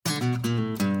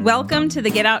Welcome to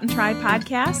the Get Out and Try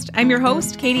podcast. I'm your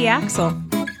host, Katie Axel.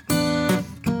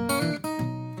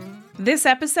 This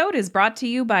episode is brought to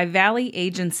you by Valley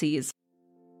Agencies.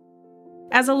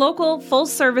 As a local,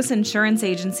 full-service insurance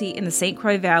agency in the St.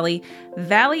 Croix Valley,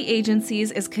 Valley Agencies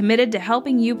is committed to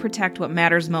helping you protect what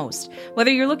matters most.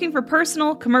 Whether you're looking for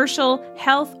personal, commercial,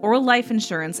 health, or life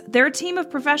insurance, their team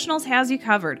of professionals has you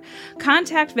covered.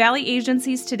 Contact Valley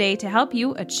Agencies today to help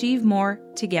you achieve more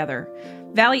together.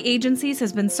 Valley Agencies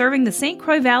has been serving the St.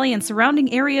 Croix Valley and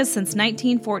surrounding areas since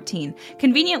 1914.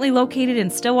 Conveniently located in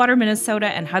Stillwater, Minnesota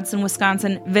and Hudson,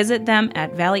 Wisconsin, visit them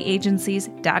at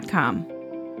valleyagencies.com.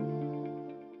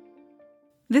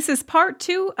 This is part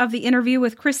 2 of the interview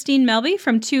with Christine Melby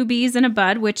from Two Bees in a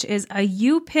Bud, which is a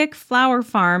you-pick flower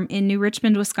farm in New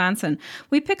Richmond, Wisconsin.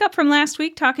 We pick up from last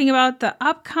week talking about the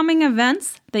upcoming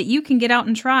events that you can get out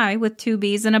and try with Two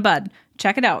Bees in a Bud.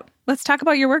 Check it out. Let's talk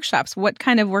about your workshops. What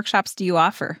kind of workshops do you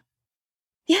offer?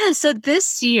 Yeah, so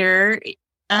this year,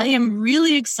 I am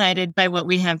really excited by what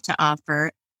we have to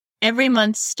offer. Every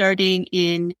month starting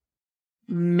in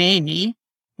May,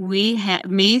 we have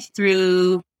May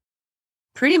through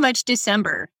pretty much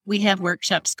December, we have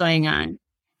workshops going on.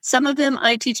 Some of them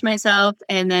I teach myself,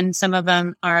 and then some of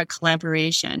them are a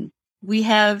collaboration. We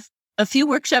have a few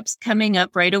workshops coming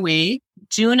up right away.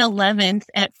 June 11th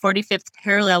at 45th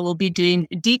Parallel, we'll be doing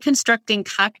deconstructing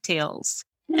cocktails.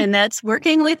 And that's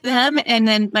working with them. And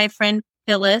then my friend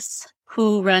Phyllis,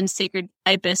 who runs Sacred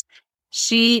Ibis,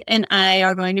 she and I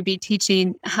are going to be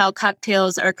teaching how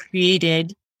cocktails are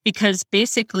created, because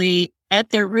basically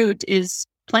at their root is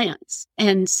plants.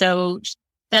 And so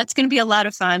that's going to be a lot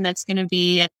of fun. That's going to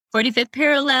be at 45th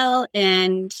Parallel.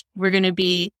 And we're going to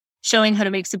be showing how to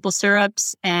make simple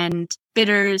syrups and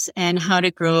bitters and how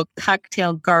to grow a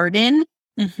cocktail garden,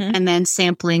 and then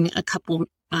sampling a couple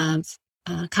of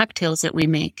cocktails that we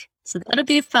make. So that'll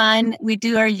be fun. We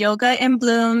do our yoga and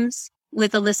blooms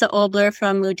with Alyssa Obler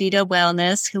from Mudita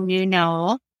Wellness, whom you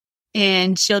know,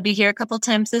 and she'll be here a couple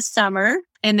times this summer.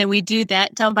 And then we do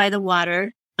that down by the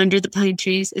water under the pine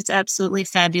trees. It's absolutely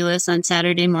fabulous on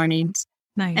Saturday mornings.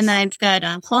 Nice. And then I've got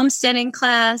a homesteading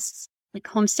class, like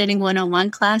Homesteading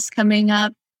 101 class coming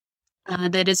up.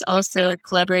 That is also a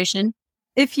collaboration.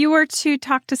 If you were to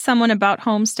talk to someone about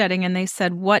homesteading and they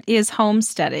said, what is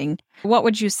homesteading? What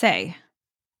would you say?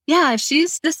 Yeah,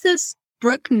 this is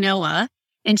Brooke Noah,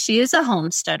 and she is a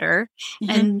homesteader.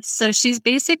 And so she's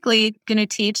basically going to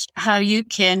teach how you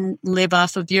can live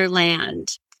off of your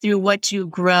land through what you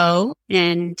grow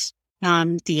and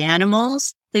the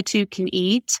animals that you can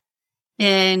eat,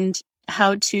 and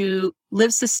how to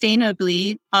live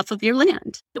sustainably off of your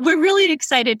land. We're really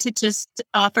excited to just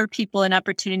offer people an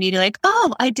opportunity to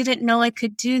oh, I didn't know I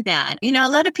could do that. You know, a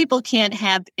lot of people can't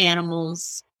have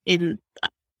animals in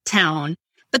town,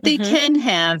 but they can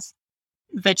have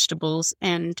vegetables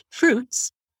and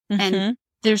fruits. And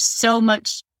there's so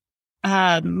much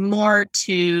more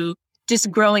to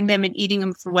just growing them and eating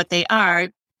them for what they are.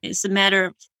 It's a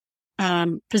matter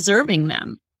of preserving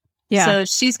them. Yeah. So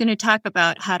she's going to talk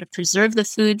about how to preserve the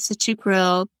foods that you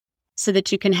grow so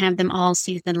that you can have them all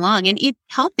season long and eat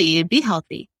healthy and be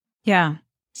healthy. Yeah.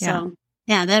 So,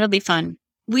 yeah, that'll be fun.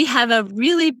 We have a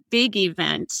really big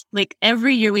event. Like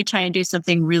every year we try and do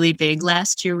something really big.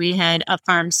 Last year we had a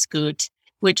farm scoot,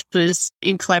 which was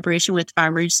in collaboration with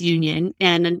Farmers Union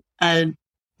and a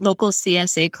local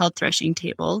CSA called Threshing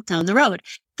Table down the road.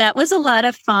 That was a lot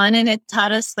of fun, and it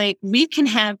taught us we can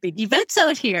have big events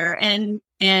out here and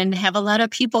have a lot of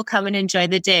people come and enjoy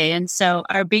the day. And so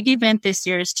our big event this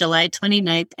year is July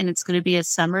 29th, and it's going to be a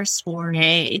summer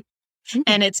soiree.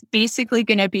 And it's basically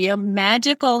going to be a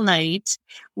magical night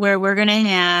where we're going to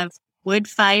have wood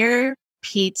fire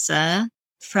pizza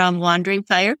from Wandering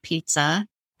Fire Pizza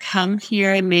come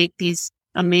here and make these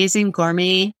amazing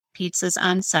gourmet pizzas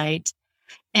on site.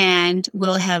 And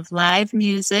we'll have live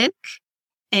music,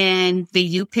 and the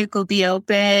U-Pick will be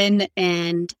open,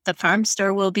 and the farm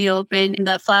store will be open, and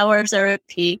the flowers are at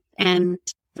peak, and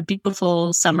a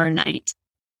beautiful summer night.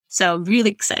 So really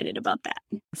excited about that.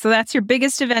 So that's your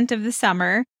biggest event of the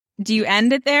summer. Do you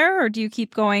end it there, or do you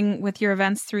keep going with your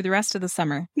events through the rest of the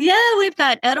summer? Yeah, we've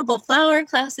got edible flower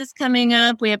classes coming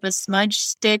up. We have a smoke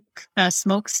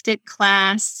stick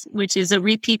class, which is a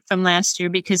repeat from last year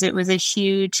because it was a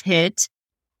huge hit.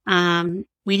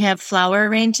 We have flower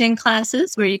arranging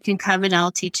classes where you can come and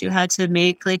I'll teach you how to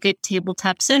make a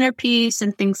tabletop centerpiece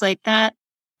and things like that.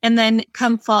 And then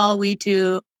come fall, we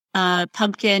do a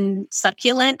pumpkin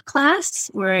succulent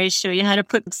class where I show you how to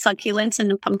put succulents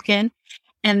in a pumpkin.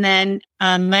 And then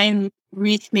my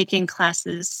wreath making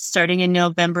classes starting in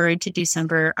November into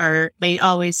December they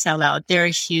always sell out. They're a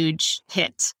huge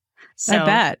hit. So, I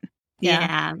bet.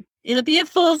 Yeah. It'll be a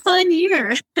full fun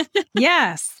year.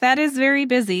 Yes, that is very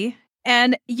busy.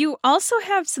 And you also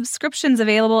have subscriptions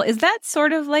available. Is that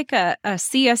sort of like a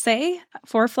CSA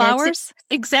for flowers? That's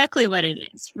exactly what it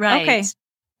is. Right. Okay.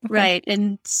 Right.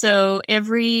 And so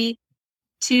every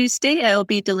Tuesday, I'll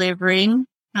be delivering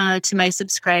to my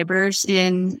subscribers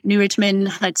in New Richmond,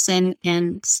 Hudson,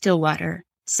 and Stillwater.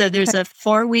 So there's a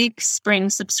 4-week spring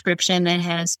subscription that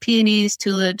has peonies,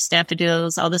 tulips,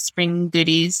 daffodils, all the spring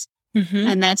goodies.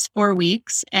 And that's 4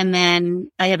 weeks. And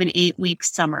then I have an 8-week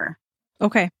summer.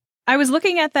 Okay. I was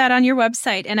looking at that on your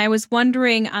website and I was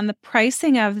wondering on the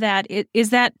pricing of that. Is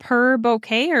that per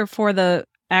bouquet or for the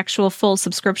actual full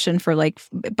subscription for like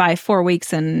by 4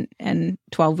 weeks and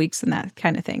 12 weeks and that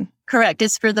kind of thing? Correct.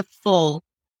 It's for the full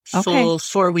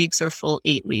 4 weeks or full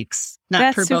 8 weeks. Not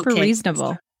That's per super bouquet.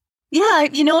 reasonable. Yeah.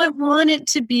 I want it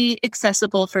to be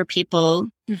accessible for people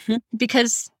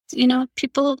because,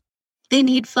 people, they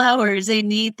need flowers. They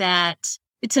need that.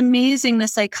 It's amazing the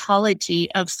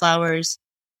psychology of flowers,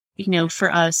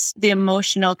 for us, the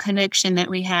emotional connection that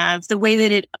we have, the way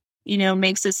that it,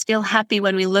 makes us feel happy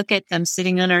when we look at them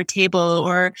sitting on our table,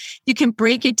 or you can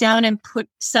break it down and put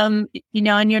some,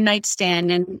 on your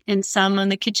nightstand and some on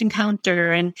the kitchen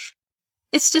counter. And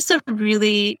it's just I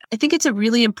think it's a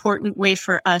really important way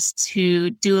for us to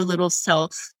do a little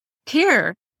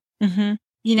self-care,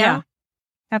 Yeah,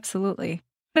 absolutely.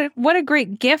 But what a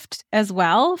great gift as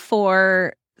well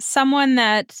for someone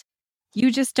that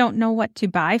you just don't know what to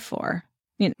buy for.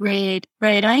 Right.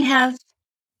 I have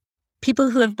people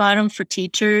who have bought them for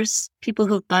teachers, people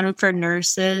who have bought them for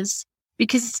nurses,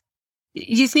 because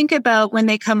you think about when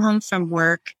they come home from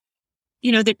work,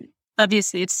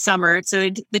 obviously it's summer. So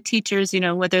the teachers,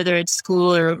 whether they're at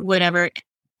school or whatever,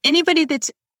 anybody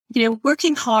that's,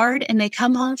 working hard and they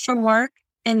come home from work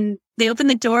and they open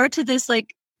the door to this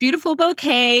like beautiful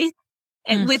bouquet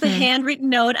and with a handwritten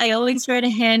note. I always write a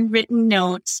handwritten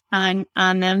note on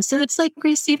them. So it's like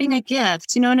receiving a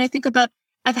gift, and I think about,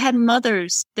 I've had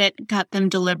mothers that got them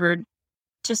delivered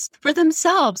just for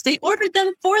themselves. They ordered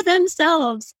them for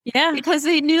themselves. Yeah. Because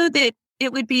they knew that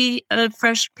it would be a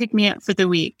fresh pick-me-up for the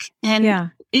week.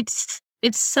 And it's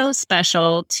so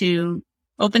special to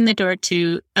open the door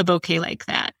to a bouquet like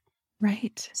that.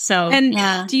 Right. So,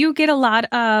 and do you get a lot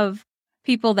of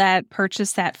people that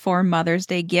purchase that for Mother's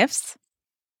Day gifts?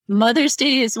 Mother's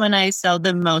Day is when I sell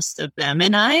the most of them.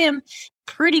 And I am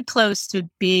pretty close to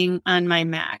being on my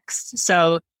max.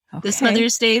 So this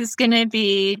Mother's Day is going to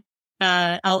be,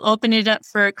 I'll open it up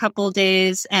for a couple of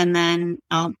days and then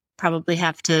I'll probably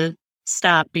have to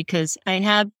stop because I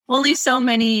have only so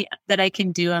many that I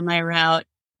can do on my route.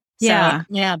 Yeah.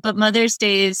 So, but Mother's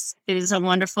Day is a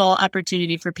wonderful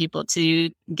opportunity for people to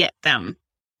get them.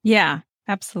 Yeah,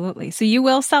 absolutely. So you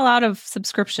will sell out of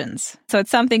subscriptions. So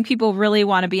it's something people really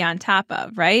want to be on top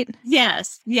of, right?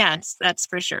 Yes, that's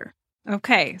for sure.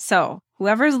 Okay, so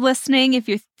whoever's listening, if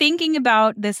you're thinking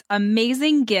about this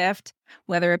amazing gift,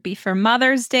 whether it be for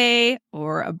Mother's Day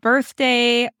or a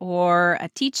birthday or a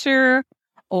teacher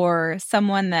or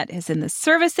someone that is in the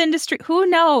service industry, who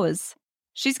knows?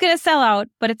 She's going to sell out,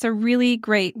 but it's a really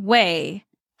great way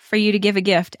for you to give a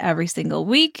gift every single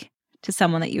week to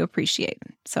someone that you appreciate.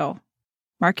 So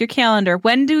mark your calendar.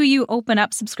 When do you open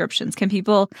up subscriptions? Can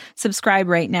people subscribe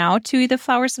right now to the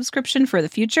flower subscription for the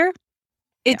future?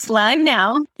 It's live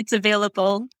now. It's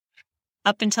available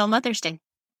up until Mother's Day.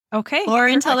 Okay. Or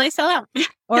until I sell out.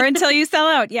 Or until you sell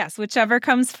out. Yes, whichever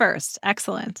comes first.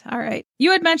 Excellent. All right.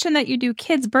 You had mentioned that you do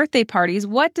kids' birthday parties.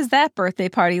 What does that birthday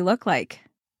party look like?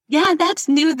 Yeah, that's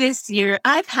new this year.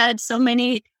 I've had so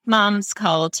many moms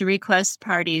call to request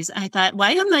parties. I thought,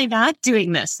 why am I not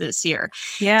doing this year?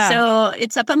 Yeah. So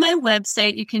it's up on my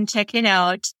website. You can check it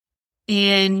out.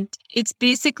 And it's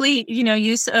basically,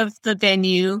 use of the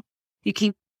venue. You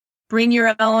can bring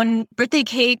your own birthday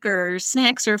cake or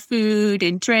snacks or food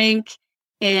and drink.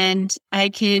 And I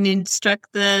can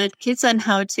instruct the kids on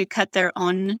how to cut their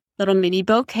own little mini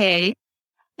bouquet.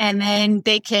 And then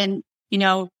they can,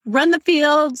 run the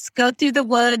fields, go through the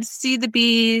woods, see the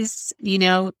bees,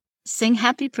 sing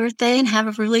happy birthday and have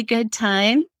a really good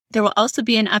time. There will also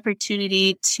be an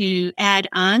opportunity to add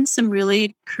on some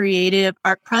really creative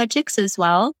art projects as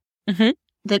well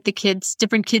that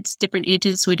different kids, different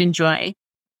ages would enjoy.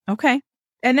 Okay.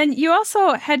 And then you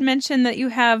also had mentioned that you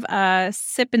have a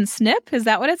Sip and Snip. Is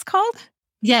that what it's called?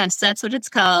 Yes, that's what it's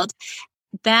called.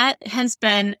 That has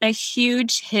been a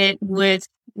huge hit with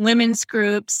women's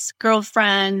groups,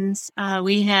 girlfriends.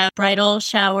 We have bridal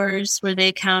showers where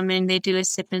they come and they do a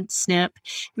Sip and Snip.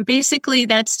 Basically,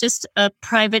 that's just a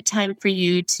private time for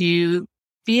you to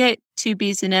be at Two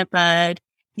Bees in a Bud.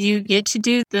 You get to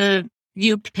do the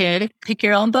you pick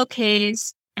your own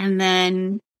bouquets, and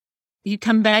then you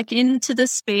come back into the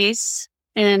space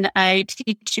and I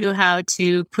teach you how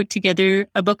to put together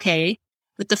a bouquet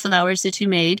with the flowers that you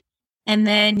made. And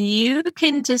then you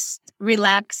can just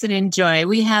relax and enjoy.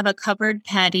 We have a covered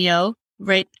patio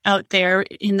right out there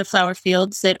in the flower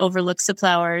fields that overlooks the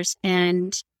flowers.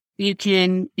 And you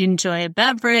can enjoy a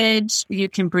beverage. You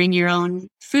can bring your own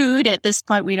food. At this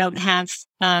point, we don't have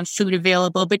food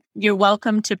available, but you're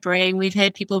welcome to bring. We've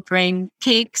had people bring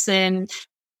cakes and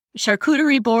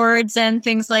charcuterie boards and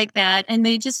things like that. And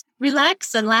they just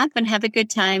relax and laugh and have a good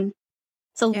time.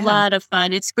 It's a lot of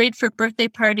fun. It's great for birthday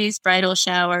parties, bridal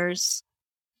showers.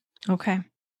 Okay.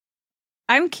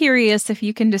 I'm curious if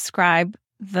you can describe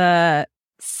the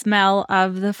smell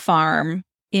of the farm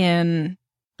in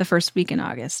the first week in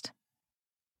August.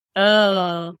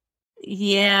 Oh,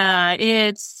 yeah.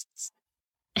 It's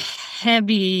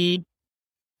heavy,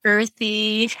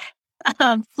 earthy,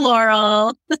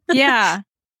 floral. Yeah.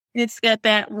 It's got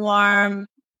that warm,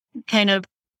 kind of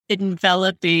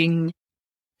enveloping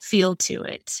feel to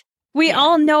it. We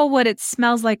all know what it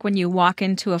smells like when you walk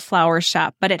into a flower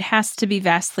shop, but it has to be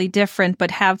vastly different,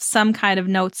 but have some kind of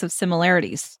notes of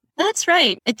similarities. That's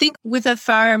right. I think with a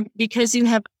farm, because you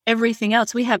have everything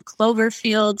else, we have clover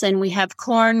fields and we have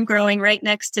corn growing right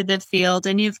next to the field,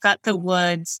 and you've got the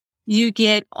woods. You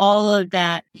get all of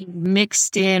that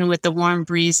mixed in with the warm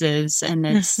breezes, and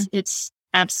it's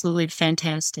absolutely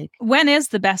fantastic. When is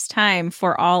the best time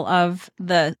for all of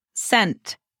the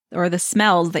scent or the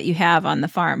smells that you have on the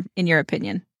farm, in your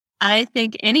opinion? I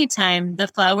think anytime the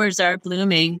flowers are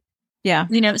blooming. Yeah.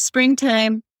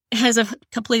 Springtime has a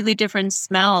completely different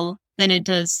smell than it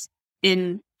does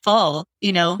in fall,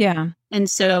 Yeah. And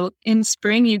so in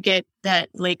spring, you get that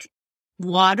like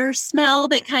water smell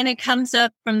that kind of comes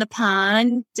up from the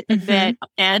pond that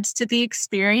adds to the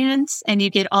experience. And you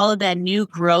get all of that new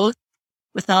growth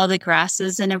with all the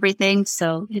grasses and everything.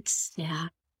 So it's,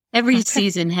 every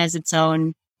season has its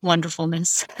own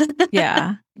wonderfulness.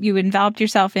 Yeah. You enveloped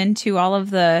yourself into all of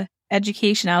the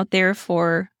education out there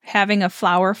for having a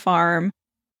flower farm.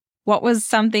 What was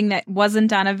something that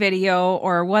wasn't on a video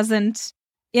or wasn't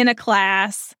in a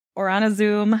class or on a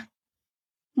Zoom?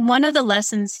 One of the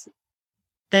lessons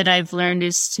that I've learned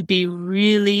is to be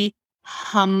really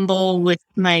humble with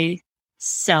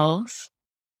myself.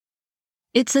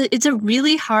 It's a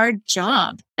really hard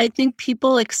job. I think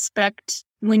people expect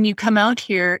when you come out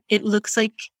here, it looks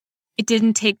like it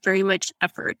didn't take very much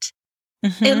effort.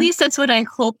 At least that's what I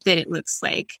hope that it looks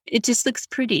like. It just looks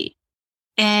pretty.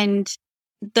 And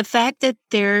the fact that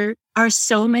there are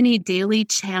so many daily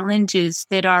challenges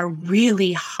that are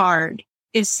really hard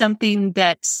is something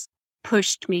that's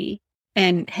pushed me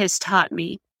and has taught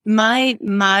me. My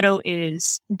motto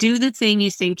is, do the thing you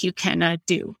think you cannot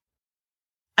do.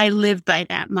 I live by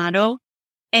that motto,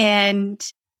 and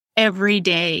every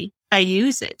day I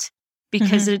use it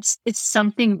because it's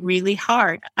something really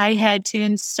hard. I had to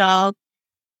install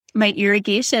my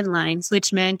irrigation lines,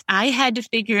 which meant I had to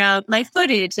figure out my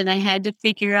footage and I had to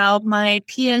figure out my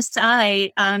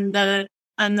PSI on the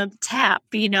tap,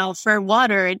 for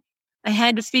water. I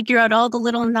had to figure out all the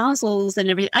little nozzles and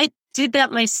everything. I did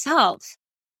that myself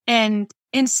and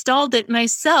installed it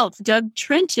myself, dug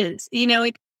trenches.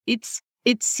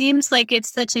 It seems like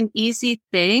it's such an easy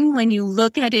thing when you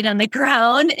look at it on the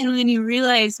ground and when you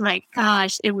realize, my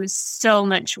gosh, it was so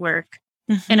much work.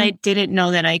 And I didn't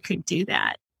know that I could do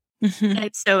that.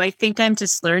 And so I think I'm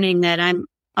just learning that I'm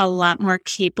a lot more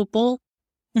capable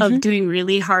of doing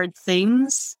really hard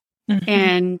things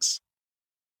and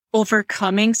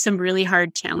overcoming some really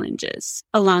hard challenges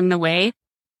along the way.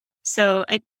 So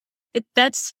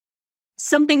that's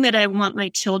something that I want my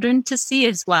children to see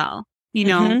as well.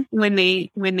 When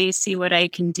they see what I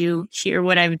can do here,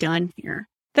 what I've done here.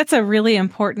 That's a really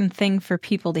important thing for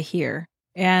people to hear.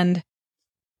 And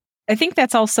I think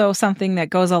that's also something that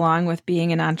goes along with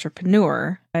being an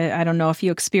entrepreneur. I don't know if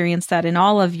you experienced that in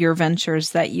all of your ventures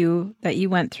that you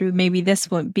went through. Maybe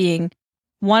this one being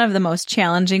one of the most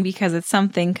challenging because it's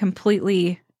something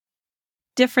completely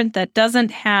different that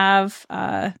doesn't have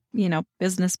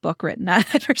business book written on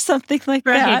it or something like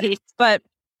that. But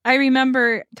I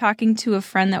remember talking to a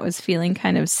friend that was feeling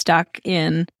kind of stuck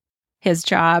in his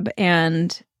job,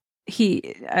 and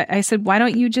I said, why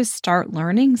don't you just start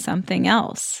learning something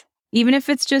else? Even if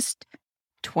it's just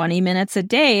 20 minutes a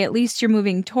day, at least you're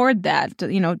moving toward that.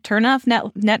 Turn off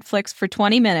Netflix for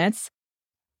 20 minutes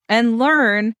and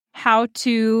learn how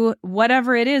to,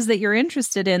 whatever it is that you're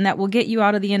interested in that will get you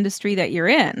out of the industry that you're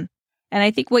in. And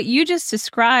I think what you just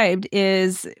described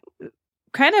is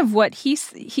kind of what he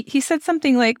said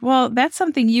something like, well, that's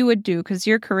something you would do because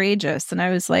you're courageous. And I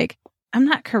was like, I'm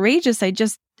not courageous. I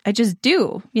just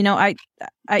do. I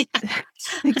like,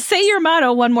 say your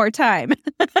motto one more time.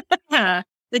 Yeah.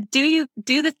 Do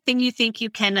the thing you think you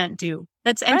cannot do.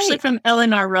 That's actually from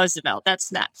Eleanor Roosevelt.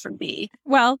 That's not from me.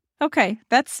 Well, okay,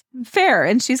 that's fair.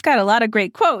 And she's got a lot of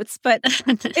great quotes, but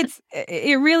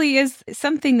it really is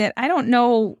something that I don't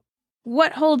know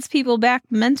what holds people back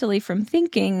mentally from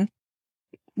thinking,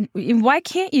 why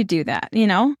can't you do that?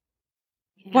 Yeah.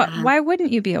 Why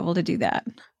wouldn't you be able to do that?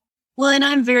 Well, and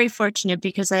I'm very fortunate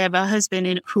because I have a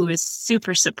husband who is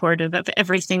super supportive of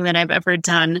everything that I've ever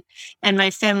done. And my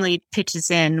family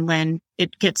pitches in when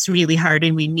it gets really hard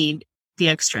and we need the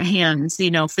extra hands,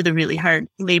 for the really hard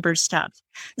labor stuff.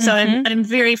 So I'm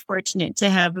very fortunate to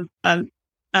have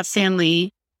a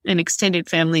family, an extended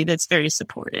family that's very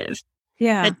supportive.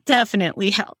 Yeah. That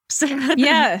definitely helps.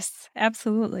 Yes,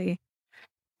 absolutely.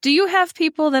 Do you have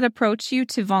people that approach you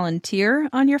to volunteer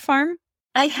on your farm?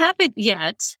 I haven't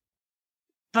yet,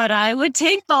 but I would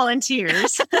take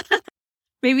volunteers.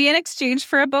 Maybe in exchange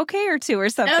for a bouquet or two or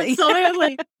something.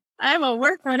 Absolutely. I will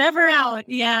work whatever out.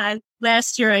 Yeah.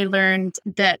 Last year I learned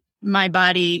that my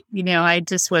body, I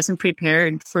just wasn't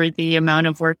prepared for the amount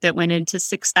of work that went into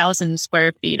 6,000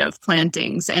 square feet of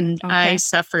plantings. And I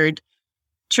suffered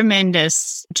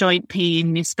tremendous joint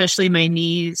pain, especially my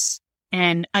knees.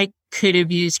 And I could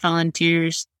have used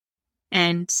volunteers.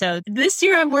 And so this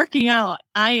year I'm working out.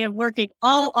 I am working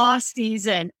all off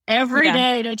season every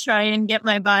day to try and get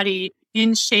my body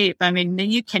in shape. I mean,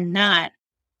 you cannot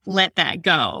let that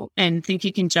go and think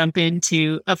you can jump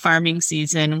into a farming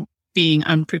season being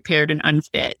unprepared and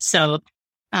unfit. So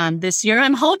this year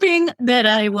I'm hoping that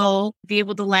I will be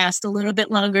able to last a little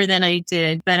bit longer than I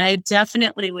did, but I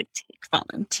definitely would take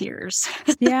volunteers.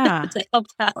 Yeah. to help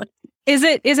out. Is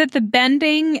it the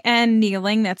bending and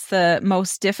kneeling that's the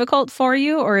most difficult for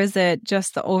you, or is it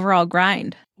just the overall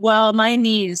grind? Well, my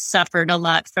knees suffered a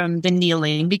lot from the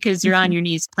kneeling because you're on your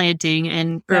knees planting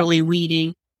and early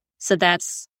weeding. So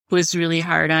was really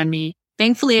hard on me.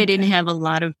 Thankfully, I didn't have a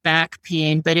lot of back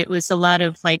pain, but it was a lot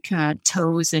of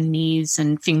toes and knees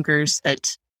and fingers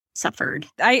that suffered.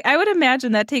 I would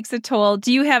imagine that takes a toll.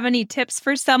 Do you have any tips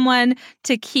for someone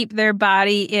to keep their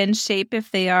body in shape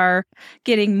if they are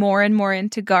getting more and more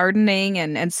into gardening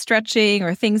and stretching,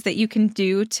 or things that you can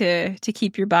do to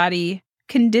keep your body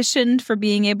conditioned for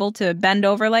being able to bend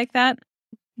over like that?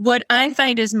 What I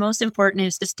find is most important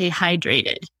is to stay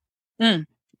hydrated.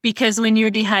 Because when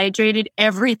you're dehydrated,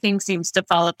 everything seems to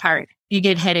fall apart. You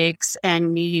get headaches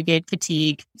and you get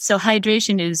fatigue. So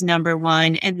hydration is number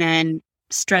one. And then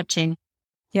stretching.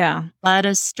 Yeah. A lot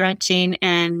of stretching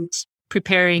and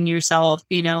preparing yourself.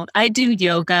 I do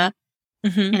yoga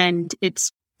and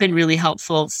it's been really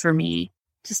helpful for me.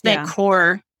 Just that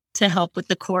core, to help with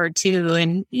the core too.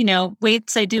 And,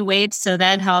 weights, I do weights. So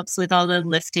that helps with all the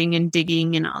lifting and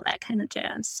digging and all that kind of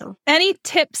jazz. So any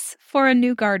tips for a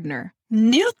new gardener?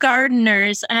 New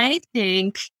gardeners, I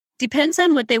think, depends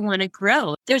on what they want to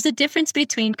grow. There's a difference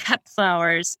between cut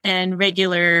flowers and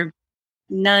regular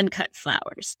non-cut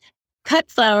flowers. Cut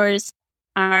flowers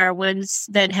are ones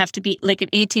that have to be like an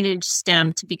 18-inch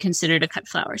stem to be considered a cut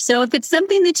flower. So if it's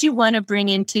something that you want to bring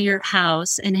into your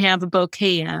house and have a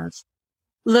bouquet of,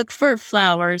 look for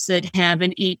flowers that have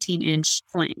an 18-inch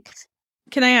length.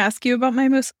 Can I ask you about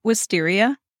my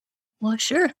wisteria? Well,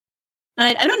 sure.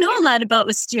 I don't know a lot about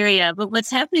wisteria, but what's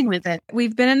happening with it?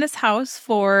 We've been in this house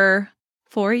for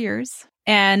 4 years.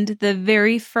 And the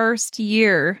very first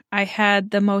year, I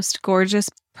had the most gorgeous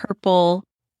purple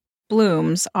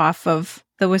blooms off of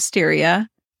the wisteria.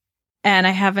 And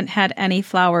I haven't had any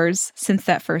flowers since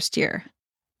that first year.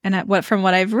 And from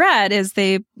what I've read is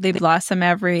they blossom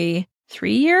every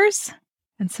 3 years.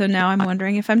 And so now I'm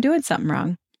wondering if I'm doing something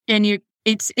wrong. And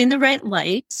it's in the right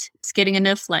light. It's getting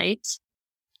enough light.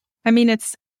 I mean,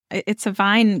 it's a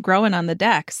vine growing on the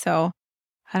deck, so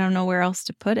I don't know where else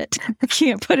to put it. I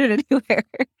can't put it anywhere.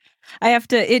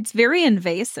 It's very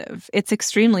invasive. It's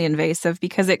extremely invasive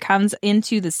because it comes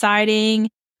into the siding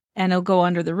and it'll go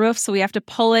under the roof. So we have to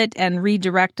pull it and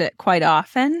redirect it quite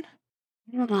often.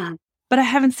 But I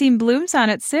haven't seen blooms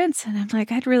on it since. And I'm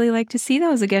like, I'd really like to see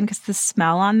those again because the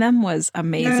smell on them was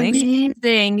amazing.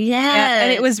 Amazing, yeah.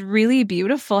 And it was really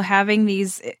beautiful having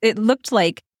these. It looked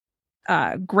like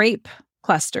grape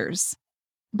clusters,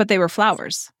 but they were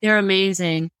flowers. They're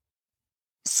amazing.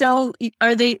 So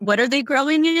what are they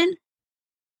growing in?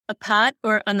 A pot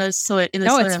or on the soil?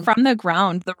 No, it's from the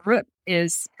ground. The root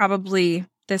is probably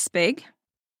this big.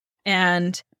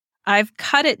 And I've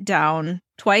cut it down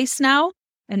twice now.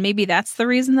 And maybe that's the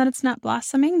reason that it's not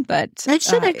blossoming. But that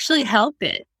should actually help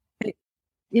it. It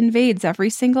invades every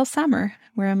single summer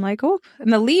where I'm like, oh,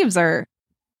 and the leaves are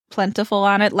plentiful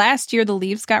on it. Last year, the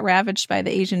leaves got ravaged by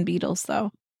the Asian beetles,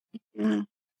 though. Mm.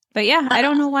 But yeah, I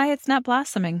don't know why it's not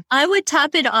blossoming. I would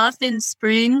top it off in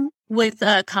spring with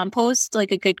compost,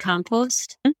 like a good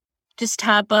compost. Mm-hmm. Just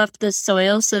top off the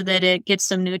soil so that it gets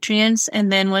some nutrients.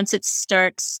 And then once it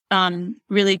starts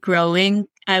really growing,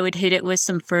 I would hit it with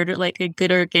some like a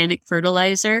good organic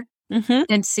fertilizer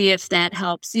and see if that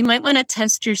helps. You might want to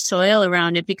test your soil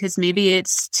around it because maybe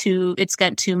it's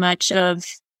got too much of,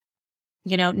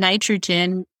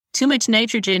 nitrogen. Too much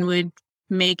nitrogen would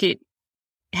make it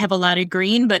have a lot of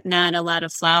green, but not a lot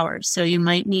of flowers. So you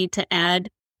might need to add.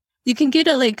 You can get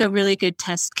a really good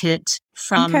test kit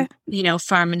from,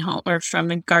 Farm and Home or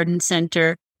from a garden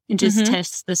center and just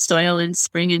test the soil in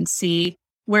spring and see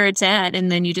where it's at.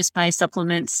 And then you just buy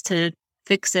supplements to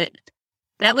fix it.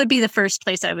 That would be the first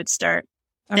place I would start.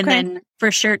 Okay. And then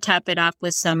for sure, top it off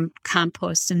with some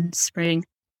compost in spring.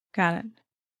 Got it.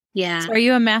 Yeah. So are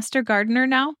you a master gardener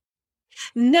now?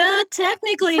 No,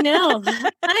 technically, no.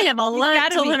 I have a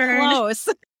lot to learn. Close.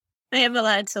 I have a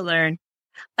lot to learn.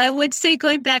 I would say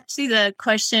going back to the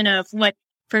question of what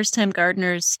first-time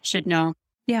gardeners should know.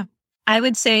 Yeah. I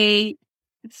would say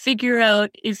figure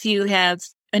out if you have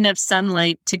enough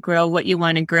sunlight to grow what you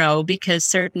want to grow because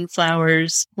certain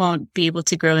flowers won't be able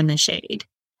to grow in the shade.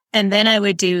 And then I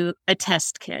would do a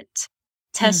test kit.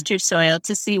 Test your soil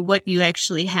to see what you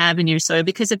actually have in your soil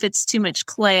because if it's too much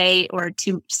clay or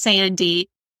too sandy,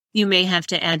 you may have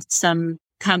to add some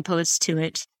compost to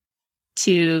it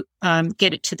to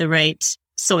get it to the right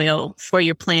soil for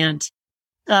your plant.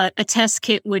 A test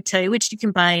kit would tell you, which you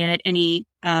can buy at any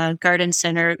garden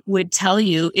center, would tell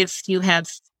you if you have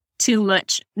too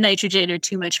much nitrogen or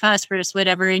too much phosphorus,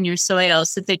 whatever in your soil,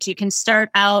 so that you can start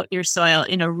out your soil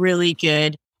in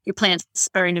your plants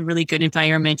are in a really good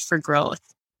environment for growth.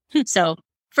 So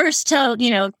first step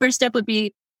would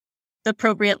be the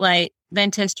appropriate light, then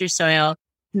test your soil,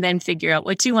 and then figure out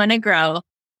what you want to grow.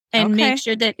 And make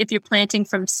sure that if you're planting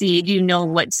from seed, you know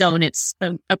what zone it's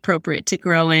appropriate to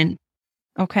grow in.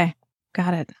 Okay.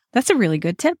 Got it. That's a really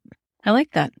good tip. I like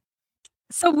that.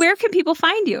 So where can people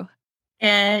find you?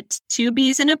 At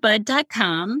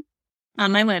 2beesinabud.com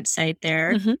on my website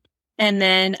there. Mm-hmm. And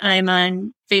then I'm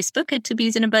on Facebook at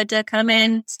 2beesinabud.com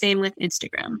and same with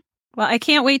Instagram. Well, I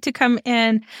can't wait to come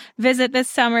and visit this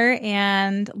summer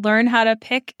and learn how to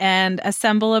pick and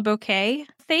assemble a bouquet.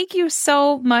 Thank you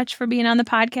so much for being on the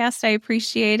podcast. I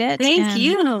appreciate it. Thank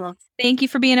you. Thank you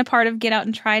for being a part of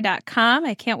GetOutAndTry.com.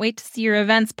 I can't wait to see your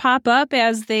events pop up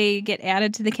as they get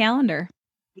added to the calendar.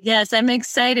 Yes, I'm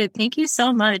excited. Thank you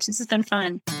so much. This has been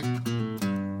fun.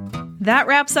 That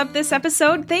wraps up this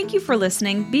episode. Thank you for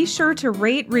listening. Be sure to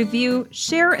rate, review,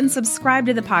 share, and subscribe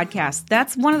to the podcast.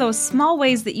 That's one of those small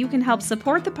ways that you can help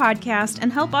support the podcast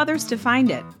and help others to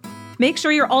find it. Make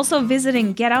sure you're also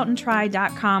visiting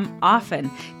GetOutAndTry.com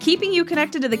often, keeping you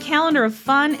connected to the calendar of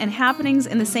fun and happenings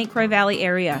in the St. Croix Valley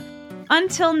area.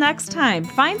 Until next time,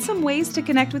 find some ways to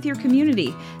connect with your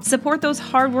community. Support those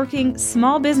hardworking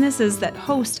small businesses that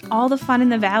host all the fun in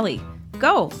the valley.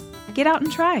 Go, get out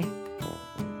and try.